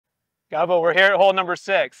Gabo, we're here at hole number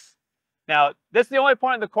 6. Now, this is the only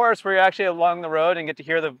point in the course where you're actually along the road and get to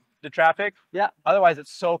hear the traffic. Yeah. Otherwise,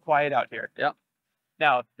 it's so quiet out here. Yeah.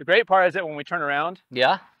 Now, the great part is that when we turn around,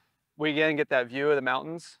 Yeah. we again get that view of the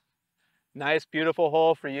mountains. Nice, beautiful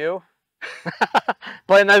hole for you.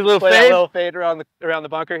 Play a nice little Play fade. a little fade around the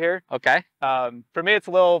bunker here. Okay. For me, it's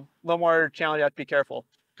a little more challenging. I have to be careful.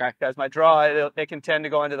 Okay. Because my draw, it can tend to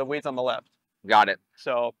go into the weeds on the left. Got it.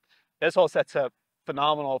 So this hole sets up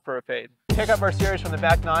phenomenal for a fade. Pick up our series from the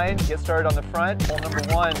back 9, get started on the front. Hole number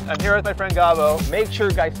 1. I'm here with my friend Gabo. Make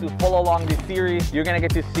sure, guys, to follow along this series. You're gonna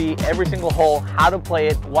get to see every single hole, how to play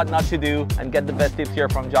it, what not to do, and get the best tips here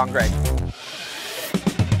from John Gray.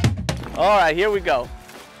 All right, here we go.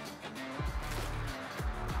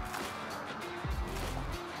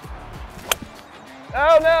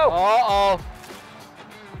 Oh no! Uh-oh.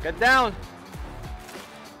 Get down.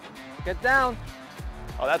 Get down.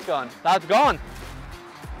 Oh, that's gone. That's gone.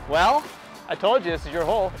 Well, I told you this is your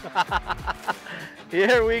hole.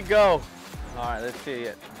 here we go. All right, let's see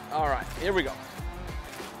it. All right, here we go.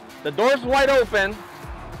 The door's wide open.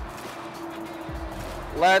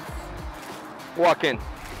 Let's walk in.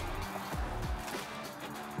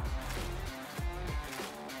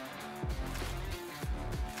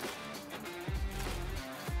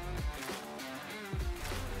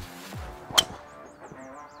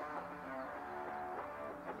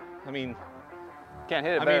 I mean, Can't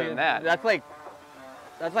hit it better than that. That's like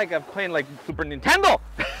I'm playing like Super Nintendo.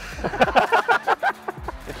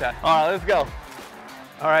 Good shot. All right, let's go.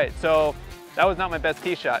 All right, so that was not my best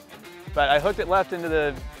tee shot, but I hooked it left into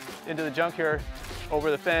the junk here, over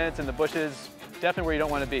the fence and the bushes, definitely where you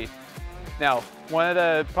don't want to be. Now, one of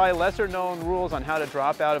the probably lesser known rules on how to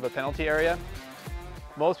drop out of a penalty area,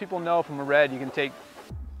 most people know from a red you can take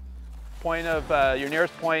point of your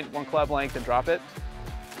nearest point, 1 club length, and drop it.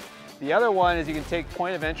 The other one is you can take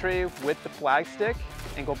point of entry with the flag stick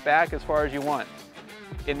and go back as far as you want.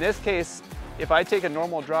 In this case, if I take a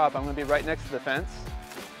normal drop, I'm going to be right next to the fence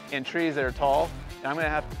in trees that are tall, and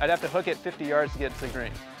I'd have to hook it 50 yards to get to the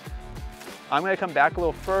green. I'm going to come back a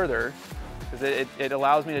little further because it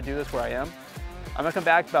allows me to do this where I am. I'm going to come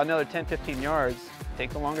back about another 10-15 yards, take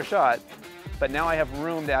the longer shot, but now I have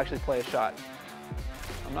room to actually play a shot.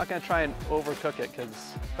 I'm not going to try and overcook it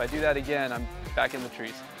because if I do that again, I'm back in the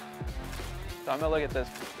trees. So I'm gonna look at this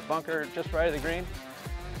bunker just right of the green.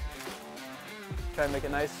 Try to make a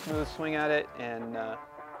nice smooth swing at it, and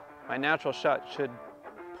my natural shot should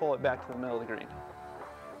pull it back to the middle of the green.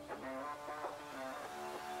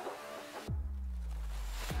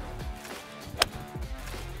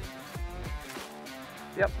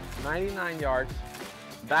 Yep, 99 yards,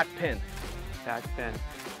 back pin. Back pin.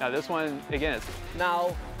 Now this one, again, is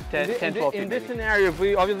now 10, 12 feet in this maybe. scenario, if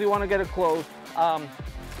we obviously want to get it close,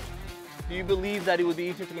 do you believe that it would be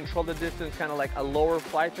easier to control the distance, kind of like a lower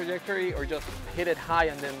flight trajectory, or just hit it high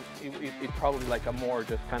and then it probably like a more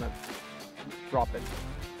just kind of drop it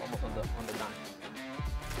almost on the dime?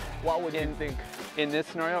 What would you think? In this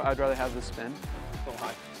scenario, I'd rather have the spin So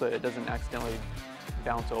high. so it doesn't accidentally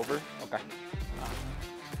bounce over. Okay.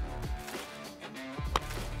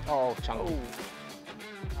 Oh, chunky.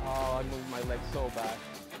 Oh, I moved my leg so bad.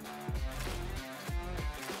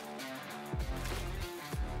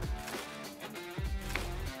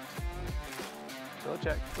 Little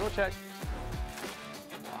check, little check.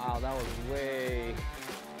 Wow, that was way...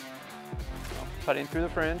 Putting through the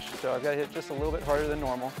fringe, so I've got to hit just a little bit harder than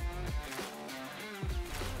normal.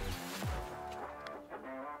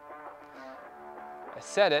 I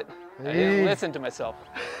said it, I didn't listen to myself.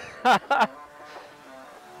 All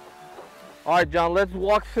right, John, let's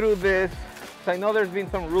walk through this. So I know there's been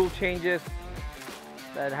some rule changes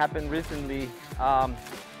that happened recently. If I'm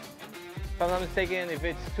not mistaken, if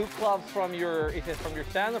it's 2 clubs from is it from your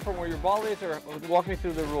stand or from where your ball is, or walk me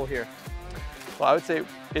through the rule here. Well, I would say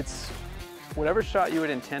it's whatever shot you would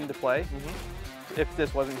intend to play if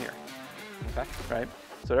this wasn't here. Okay. Right?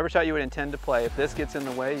 So whatever shot you would intend to play, if this gets in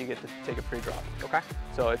the way, you get to take a pre-drop. Okay.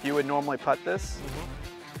 So if you would normally putt this,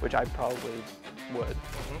 which I probably would,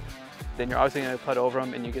 then you're obviously going to putt over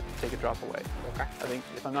them and you get to take a drop away. Okay. I think,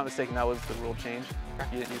 if I'm not mistaken, that was the rule change. Okay.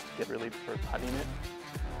 You didn't used to get relief for putting it.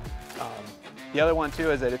 The other one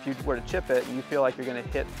too is that if you were to chip it and you feel like you're going to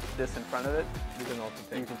hit this in front of it, you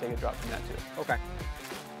can take a drop from that too. Okay.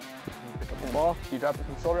 Pick up the ball. Do you drop it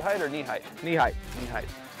from shoulder height or knee height? Knee height. Knee height.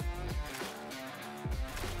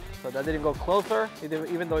 So that didn't go closer,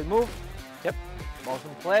 even though it moved. Yep. Ball's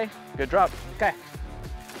in play. Good drop. Okay.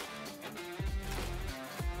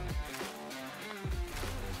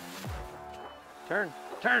 Turn.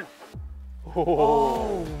 Turn.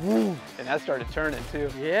 Oh, woo. And that started turning too.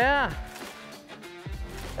 Yeah.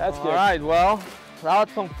 That's good. All right, well,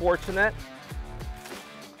 that's unfortunate.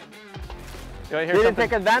 You want to hear Didn't something?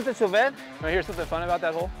 take advantage of it. You want to hear something fun about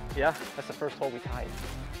that hole? Yeah, That's the first hole we tied.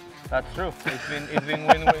 that's true. It's been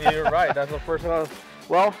win. You're right. That's the first one.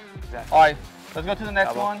 Well, Exactly. all right. Let's go to the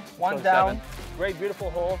next Gabo. one. One Go down. 7. Great, beautiful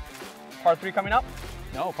hole. Par 3 coming up.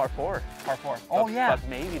 No, par 4. Par 4. Oh But- yeah. But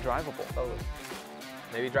maybe drivable.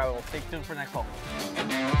 Maybe drivable. Stay tuned for next hole.